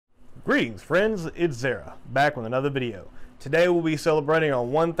Greetings friends, it's Zera, back with another video. Today we'll be celebrating our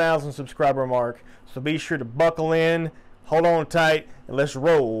 1,000 subscriber mark, so be sure to buckle in, hold on tight, and let's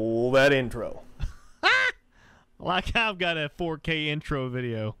roll that intro. Like I've got a 4K intro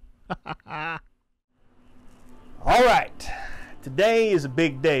video. Alright, today is a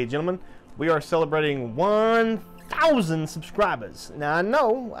big day, gentlemen. We are celebrating 1,000 subscribers. Now I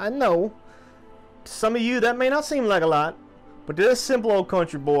know, to some of you that may not seem like a lot, but to this simple old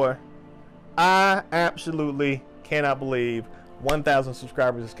country boy, I absolutely cannot believe 1,000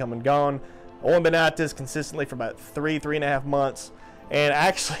 subscribers has come and gone. I've only been at this consistently for about three and a half months. And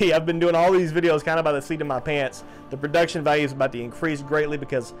actually, I've been doing all these videos kind of by the seat of my pants. The production value is about to increase greatly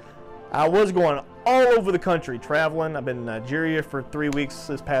because I was going all over the country traveling. I've been in Nigeria for 3 weeks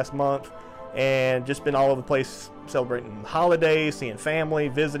this past month and just been all over the place celebrating holidays, seeing family,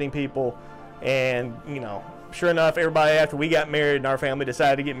 visiting people. And, you know, sure enough, everybody after we got married and our family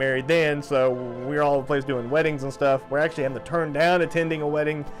decided to get married then, so we were all over the place doing weddings and stuff. We're actually having to turn down attending a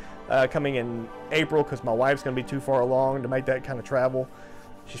wedding coming in April because my wife's going to be too far along to make that kind of travel.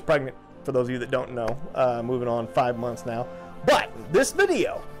 She's pregnant, for those of you that don't know, moving on 5 months now. But this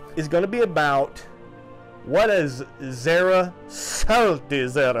video is going to be about what is Zera Salty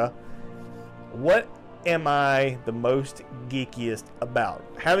Zera. What am I the most geekiest about?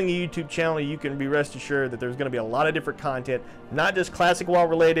 Having a YouTube channel, you can be rest assured that there's going to be a lot of different content, not just classic WoW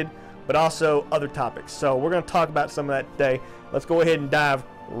related, but also other topics. So we're going to talk about some of that today. Let's go ahead and dive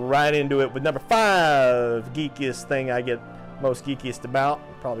right into it with number 5 geekiest thing I get most geekiest about.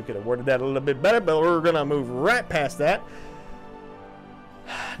 Probably could have worded that a little bit better, but we're going to move right past that.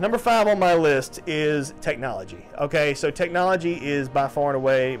 Number 5 on my list is technology. Okay, so technology is by far and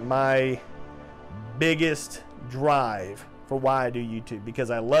away my biggest drive for why I do YouTube,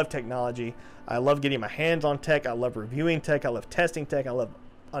 because I love technology. I love getting my hands on tech. I love reviewing tech. I love testing tech. I love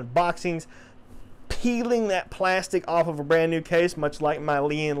unboxings, peeling that plastic off of a brand new case, much like my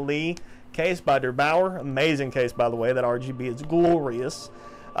Lee case by Der Bauer. Amazing case, by the way. That RGB is glorious.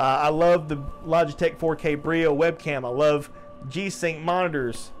 I love the Logitech 4K Brio webcam. I love G-Sync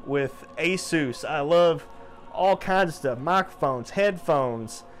monitors with Asus. I love all kinds of stuff, microphones,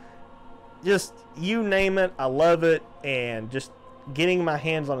 headphones, just you name it, I love it. And just getting my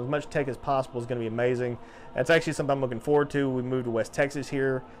hands on as much tech as possible is going to be amazing. That's actually something I'm looking forward to. We moved to West Texas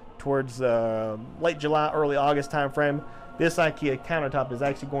here towards late July, early August time frame. This IKEA countertop is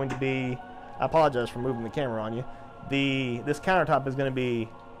actually going to be, I apologize for moving the camera on you, this countertop is going to be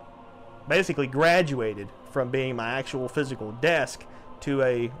basically graduated from being my actual physical desk to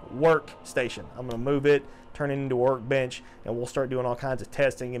a workstation. I'm going to move it, turn it into a workbench, and we'll start doing all kinds of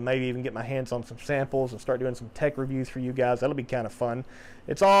testing and maybe even get my hands on some samples and start doing some tech reviews for you guys. That'll be kind of fun.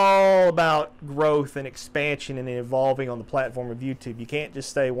 It's all about growth and expansion and evolving on the platform of YouTube. You can't just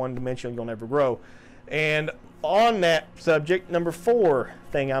stay one-dimensional, you'll never grow. And on that subject, number 4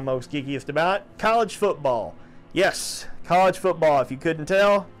 thing I'm most geekiest about, college football. Yes, college football. If you couldn't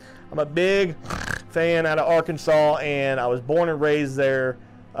tell, I'm a big fan out of Arkansas, and I was born and raised there.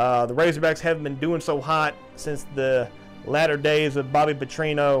 The Razorbacks haven't been doing so hot since the latter days of Bobby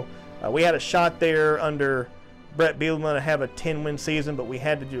Petrino. We had a shot there under Brett Bielema to have a 10-win season, but we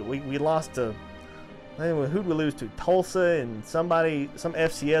had to do it. We lost to, who'd we lose to? Tulsa and some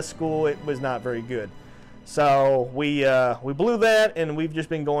FCS school. It was not very good. So we blew that, and we've just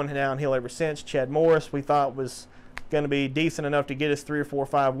been going downhill ever since. Chad Morris, we thought was going to be decent enough to get us 3 or 4 or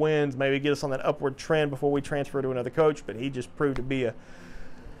 5 wins, maybe get us on that upward trend before we transfer to another coach, but he just proved to be a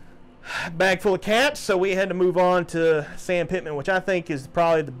bag full of cats. So we had to move on to Sam Pittman, which I think is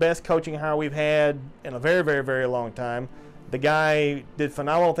probably the best coaching hire we've had in a very long time. The guy did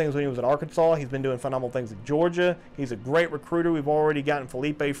phenomenal things when he was at Arkansas. He's been doing phenomenal things at Georgia. He's a great recruiter. We've already gotten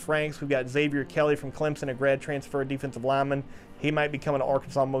Felipe Franks. We've got Xavier Kelly from Clemson, a grad transfer defensive lineman. He might be coming to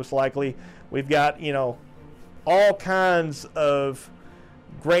Arkansas most likely. We've got, you know, all kinds of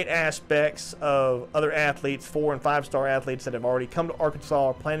great aspects of other athletes, 4- and 5-star athletes that have already come to Arkansas,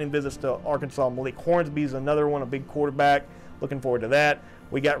 are planning visits to Arkansas. Malik Hornsby's another one, a big quarterback. Looking forward to that.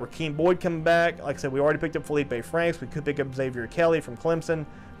 We got Rakeem Boyd coming back. Like I said, we already picked up Felipe Franks. We could pick up Xavier Kelly from Clemson.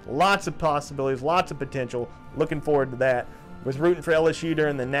 Lots of possibilities, lots of potential. Looking forward to that. Was rooting for LSU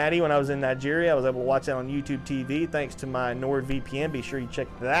during the Natty when I was in Nigeria. I was able to watch that on YouTube TV thanks to my NordVPN. Be sure you check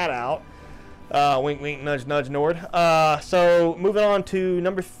that out. Wink, wink, nudge, nudge, Nord. So moving on to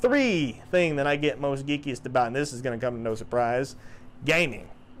number 3 thing that I get most geekiest about, and this is going to come to no surprise, gaming.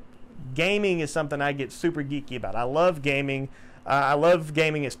 Gaming is something I get super geeky about. I love gaming. I love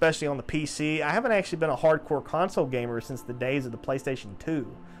gaming, especially on the PC. I haven't actually been a hardcore console gamer since the days of the PlayStation 2.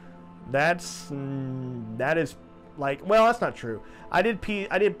 That is like, well, that's not true. I did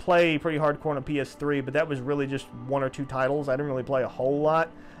play pretty hardcore on a PS3, but that was really just 1 or 2 titles. I didn't really play a whole lot.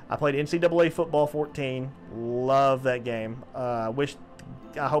 I played NCAA Football 14. Love that game. I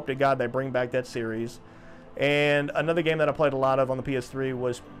hope to God they bring back that series. And another game that I played a lot of on the PS3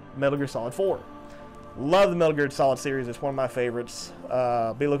 was Metal Gear Solid 4. Love the Metal Gear Solid series. It's one of my favorites.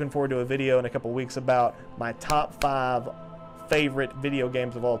 Be looking forward to a video in a couple weeks about my top 5 favorite video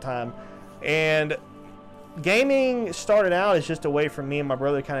games of all time. And gaming started out as just a way for me and my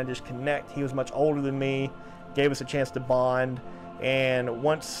brother to kind of just connect. He was much older than me, gave us a chance to bond. And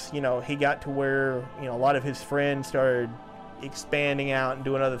once, you know, he got to where, you know, a lot of his friends started expanding out and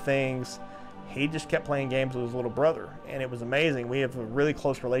doing other things, he just kept playing games with his little brother. And it was amazing. We have a really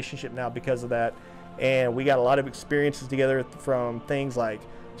close relationship now because of that. And we got a lot of experiences together from things like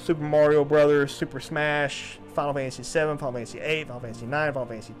Super Mario Brothers, Super Smash, Final Fantasy 7, Final Fantasy 8, Final Fantasy 9, Final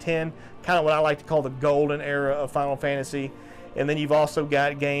Fantasy 10, kind of what I like to call the golden era of Final Fantasy. And then you've also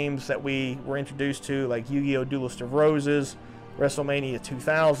got games that we were introduced to, like Yu-Gi-Oh! Duelist of Roses, WrestleMania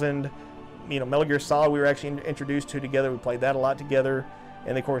 2000, you know, Metal Gear Solid we were actually introduced to together. We played that a lot together.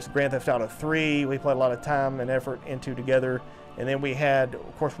 And of course, Grand Theft Auto 3, we played a lot of time and effort into together. And then we had,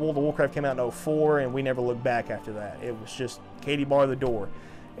 of course, World of Warcraft came out in 04, and we never looked back after that. It was just Katie bar the door.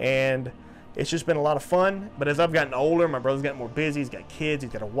 And it's just been a lot of fun. But as I've gotten older, my brother's gotten more busy. He's got kids,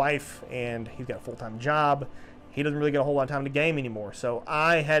 he's got a wife, and he's got a full-time job. He doesn't really get a whole lot of time to game anymore. So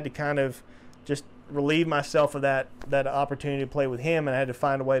I had to kind of just relieve myself of that opportunity to play with him, and I had to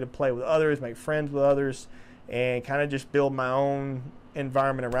find a way to play with others, make friends with others, and kind of just build my own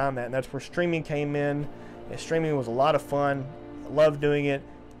environment around that. And that's where streaming came in. And streaming was a lot of fun. I love doing it.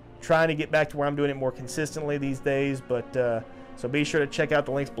 Trying to get back to where I'm doing it more consistently these days. But so be sure to check out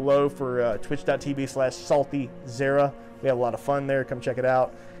the links below for twitch.tv/saltyzera. We have a lot of fun there. Come check it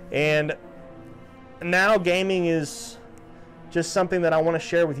out. And now gaming is just something that I want to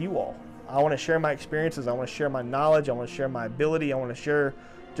share with you all. I want to share my experiences. I want to share my knowledge. I want to share my ability. I want to share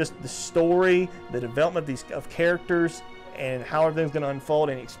just the story, the development of characters, and how everything's going to unfold,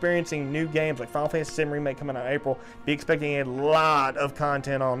 and experiencing new games like Final Fantasy 7 Remake coming out in April. Be expecting a lot of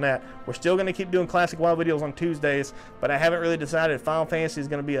content on that. We're still going to keep doing Classic WoW videos on Tuesdays, but I haven't really decided if Final Fantasy is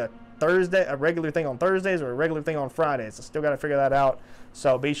going to be a regular thing on Thursdays or a regular thing on Fridays. I still got to figure that out.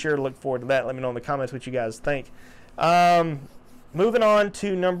 So be sure to look forward to that. Let me know in the comments what you guys think. Moving on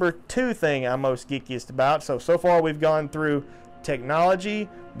to number 2 thing I'm most geekiest about. So far we've gone through technology.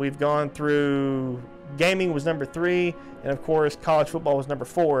 We've gone through gaming was number 3, and of course college football was number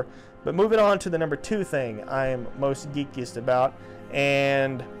 4. But moving on to the number 2 thing I am most geekiest about,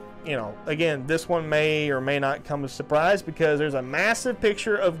 and you know, again, this one may or may not come as a surprise because there's a massive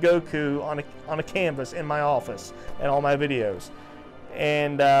picture of Goku on a canvas in my office and all my videos.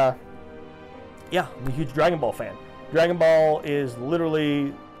 And yeah, I'm a huge Dragon Ball fan. Dragon Ball is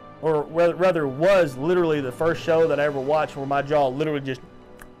literally, or rather was literally the first show that I ever watched where my jaw literally just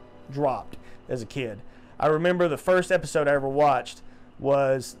dropped as a kid. I remember the first episode I ever watched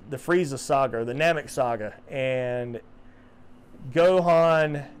was the Frieza saga, or the Namek saga, and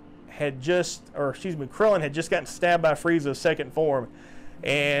Krillin had just gotten stabbed by Frieza's second form,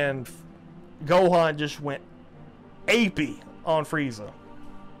 and Gohan just went apey on Frieza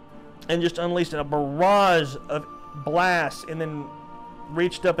and just unleashed a barrage of blasts, and then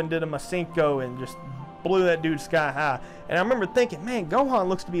reached up and did a Masenko and just blew that dude sky high. And I remember thinking, man, Gohan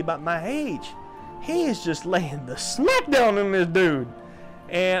looks to be about my age. He is just laying the smackdown in this dude.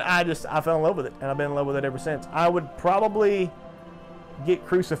 And I fell in love with it, and I've been in love with it ever since. I would probably get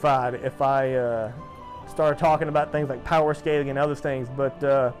crucified if I started talking about things like power scaling and other things,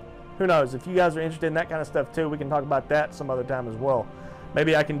 but who knows? If you guys are interested in that kind of stuff too, we can talk about that some other time as well.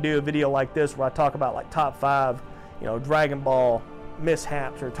 Maybe I can do a video like this where I talk about like top 5, you know, Dragon Ball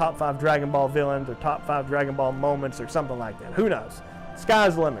mishaps, or top 5 Dragon Ball villains, or top 5 Dragon Ball moments, or something like that. Who knows?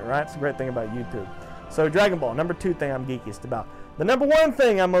 Sky's the limit, right? It's a great thing about YouTube. So Dragon Ball, number 2 thing I'm geekiest about. The number 1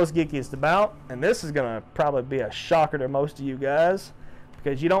 thing I'm most geekiest about, and this is gonna probably be a shocker to most of you guys,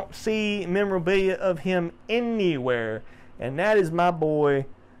 because you don't see memorabilia of him anywhere, and that is my boy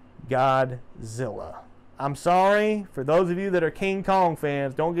Godzilla. I'm sorry for those of you that are King Kong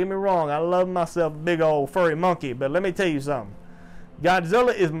fans. Don't get me wrong, I love myself a big old furry monkey, but let me tell you something.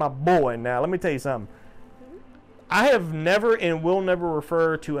 Godzilla is my boy. Now let me tell you something. I have never and will never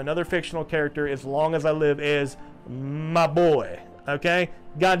refer to another fictional character as long as I live as my boy. Okay?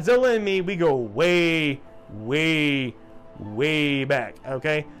 Godzilla and me, we go way, way, way back.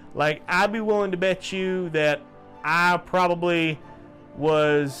 Okay? Like, I'd be willing to bet you that I probably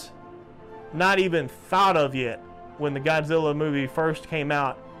was not even thought of yet when the Godzilla movie first came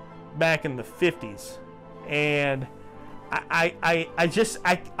out back in the 50s. And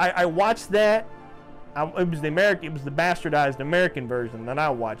I watched that. It was the bastardized American version that I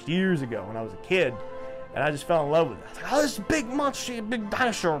watched years ago when I was a kid, and I just fell in love with it. I was like, oh, this big monster, big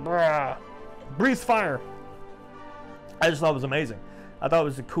dinosaur, brah, breathes fire. I just thought it was amazing. I thought it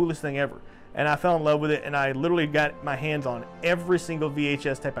was the coolest thing ever, and I fell in love with it. And I literally got my hands on every single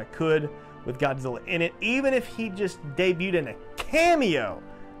VHS tape I could with Godzilla in it, even if he just debuted in a cameo.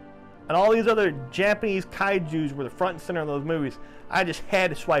 And all these other Japanese kaijus were the front and center of those movies. I just had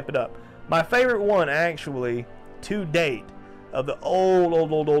to swipe it up. My favorite one, actually, to date, of the old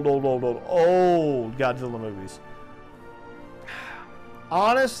Godzilla movies.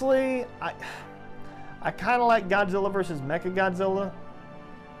 Honestly, I kind of like Godzilla vs. Mechagodzilla,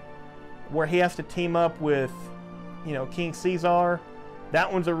 where he has to team up with, you know, King Caesar.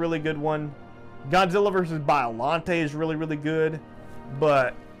 That one's a really good one. Godzilla vs. Biollante is really, really good.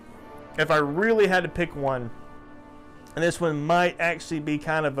 But if I really had to pick one, and this one might actually be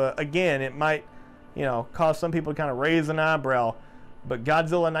kind of a, again, it might, you know, cause some people to kind of raise an eyebrow, but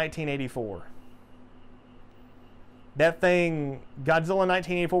Godzilla 1984. That thing, Godzilla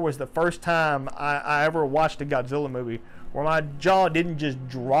 1984 was the first time I ever watched a Godzilla movie where my jaw didn't just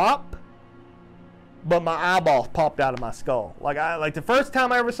drop, but my eyeballs popped out of my skull. Like the first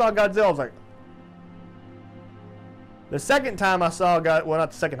time I ever saw Godzilla, I was like, the second time I saw well,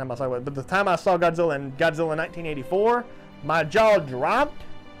 not the second time I saw it, but the time I saw Godzilla in Godzilla 1984, my jaw dropped,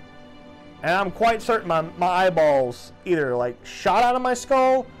 and I'm quite certain my eyeballs either like shot out of my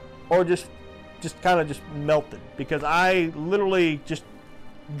skull or just kind of just melted, because I literally just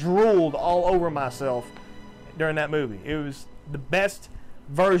drooled all over myself during that movie. It was the best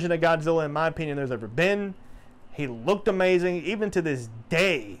version of Godzilla, in my opinion, there's ever been. He looked amazing. Even to this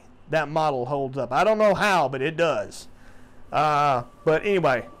day, that model holds up. I don't know how, but it does. But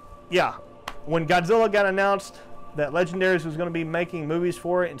anyway, yeah, when Godzilla got announced that Legendaries was going to be making movies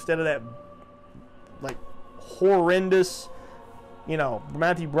for it instead of that like horrendous, you know,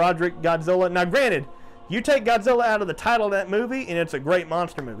 Matthew Broderick Godzilla. Now granted, you take Godzilla out of the title of that movie and it's a great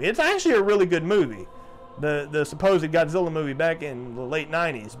monster movie. It's actually a really good movie, the supposed Godzilla movie back in the late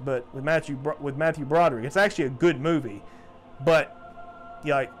 90s, but with Matthew Broderick. It's actually a good movie, but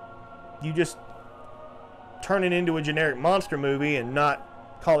yeah, like, you just turn it into a generic monster movie and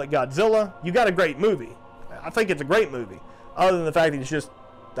not call it Godzilla, you got a great movie. I think it's a great movie, other than the fact that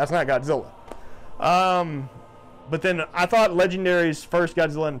that's not Godzilla. But then I thought Legendary's first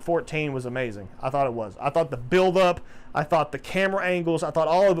Godzilla in 2014 was amazing. I thought it was. I thought the build-up, I thought the camera angles, I thought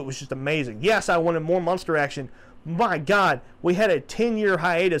all of it was just amazing. Yes, I wanted more monster action. My God, we had a 10-year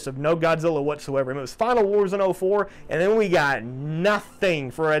hiatus of no Godzilla whatsoever. I mean, it was Final Wars in 2004, and then we got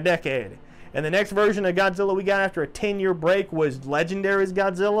nothing for a decade. And the next version of Godzilla we got after a 10-year break was Legendary's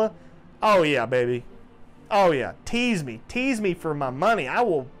Godzilla. Oh yeah, baby. Oh yeah. Tease me for my money. I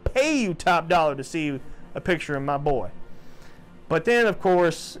will pay you top dollar to see a picture of my boy. But then, of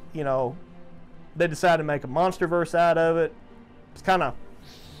course, you know, they decided to make a MonsterVerse out of it. It's kind of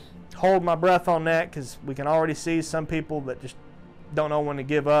hold my breath on that, because we can already see some people that just don't know when to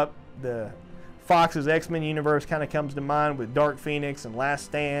give up. The Fox's X-Men universe kind of comes to mind with Dark Phoenix and Last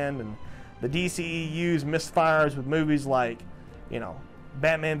Stand, and the DCEU's misfires with movies like, you know,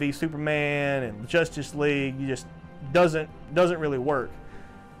 Batman v Superman and Justice League. You just doesn't really work.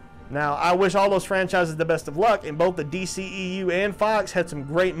 Now, I wish all those franchises the best of luck, and both the DCEU and Fox had some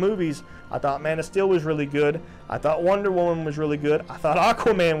great movies. I thought Man of Steel was really good. I thought Wonder Woman was really good. I thought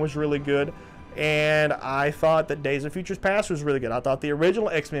Aquaman was really good. And I thought that Days of Futures Past was really good. I thought the original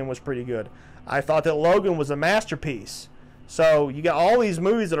X-Men was pretty good. I thought that Logan was a masterpiece. So you got all these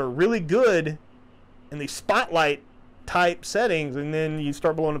movies that are really good in these spotlight type settings, and then you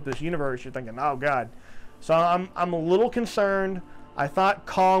start blowing up this universe, you're thinking, oh God. So I'm a little concerned. I thought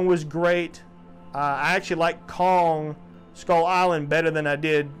Kong was great. I actually like Kong Skull Island better than I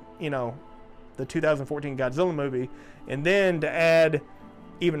did, you know, the 2014 Godzilla movie. And then to add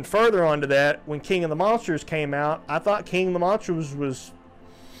even further onto that, when King of the Monsters came out, I thought King of the Monsters was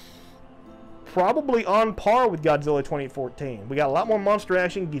probably on par with Godzilla 2014. We got a lot more monster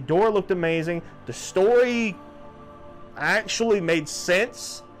action. Ghidorah looked amazing. The story actually made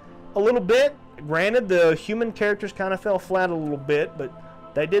sense a little bit. Granted, the human characters kind of fell flat a little bit, but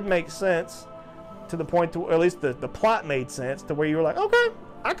they did make sense to the point to, or at least the plot made sense to where you were like, okay,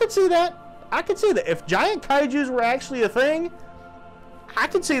 I could see that. I could see that. If giant kaijus were actually a thing, I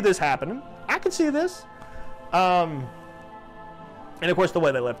could see this happening. I could see this. And of course, the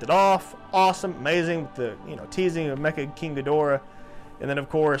way they left it off, awesome, amazing, with the, you know, teasing of Mecha King Ghidorah. And then, of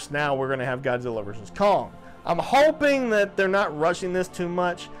course, now we're going to have Godzilla vs. Kong. I'm hoping that they're not rushing this too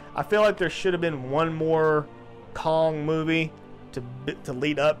much. I feel like there should have been one more Kong movie to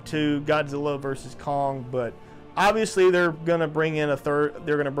lead up to Godzilla versus Kong, but obviously they're gonna bring in a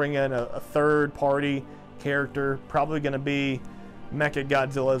third party character. Probably gonna be Mecha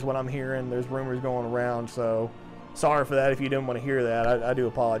Godzilla is what I'm hearing. There's rumors going around, so sorry for that if you didn't want to hear that. I do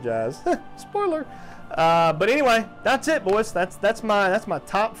apologize. Spoiler. But anyway, that's it, boys. That's my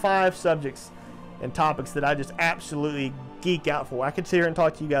top 5 subjects and topics that I just absolutely geek out for. I could sit here and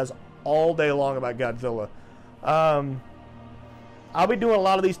talk to you guys all day long about Godzilla. I'll be doing a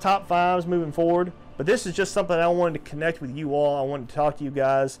lot of these top 5s moving forward, but this is just something I wanted to connect with you all. I wanted to talk to you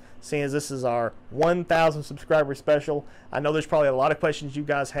guys, seeing as this is our 1,000 subscriber special. I know there's probably a lot of questions you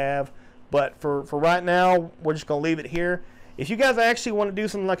guys have, but for right now, we're just going to leave it here. If you guys actually want to do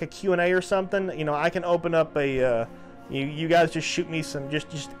something like a Q&A or something, you know, I can open up a, you guys just shoot me some,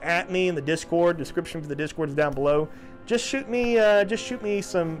 just at me in the Discord. Description for the Discord is down below. Just shoot me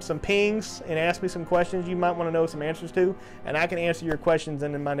some pings and ask me some questions you might want to know some answers to, and I can answer your questions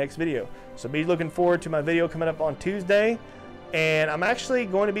in my next video. So be looking forward to my video coming up on Tuesday, and I'm actually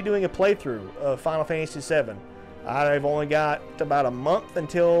going to be doing a playthrough of Final Fantasy VII. I've only got about a month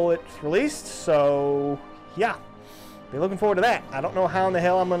until it's released, so yeah, be looking forward to that. I don't know how in the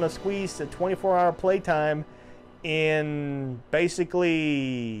hell I'm going to squeeze a 24-hour playtime in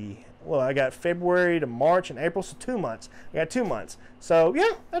basically, well, I got February to March and April, so 2 months. I got 2 months. So,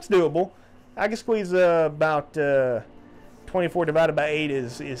 yeah, that's doable. I can squeeze about 24 divided by 8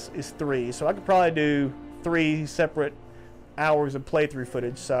 is 3. So I could probably do 3 separate hours of playthrough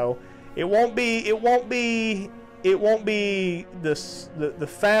footage. So it won't be the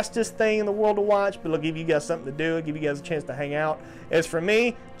fastest thing in the world to watch, but it'll give you guys something to do. It'll give you guys a chance to hang out. As for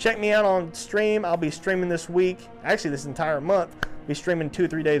me, check me out on stream. I'll be streaming this week, actually this entire month. I'll be streaming 2 or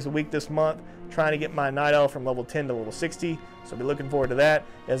 3 days a week this month, trying to get my Night Elf from level 10 to level 60. So I'll be looking forward to that.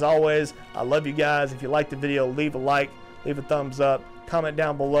 As always, I love you guys. If you liked the video, leave a like, leave a thumbs up, comment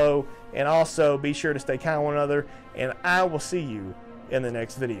down below, and also be sure to stay kind to one another. And I will see you in the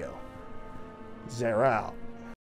next video. Zera out.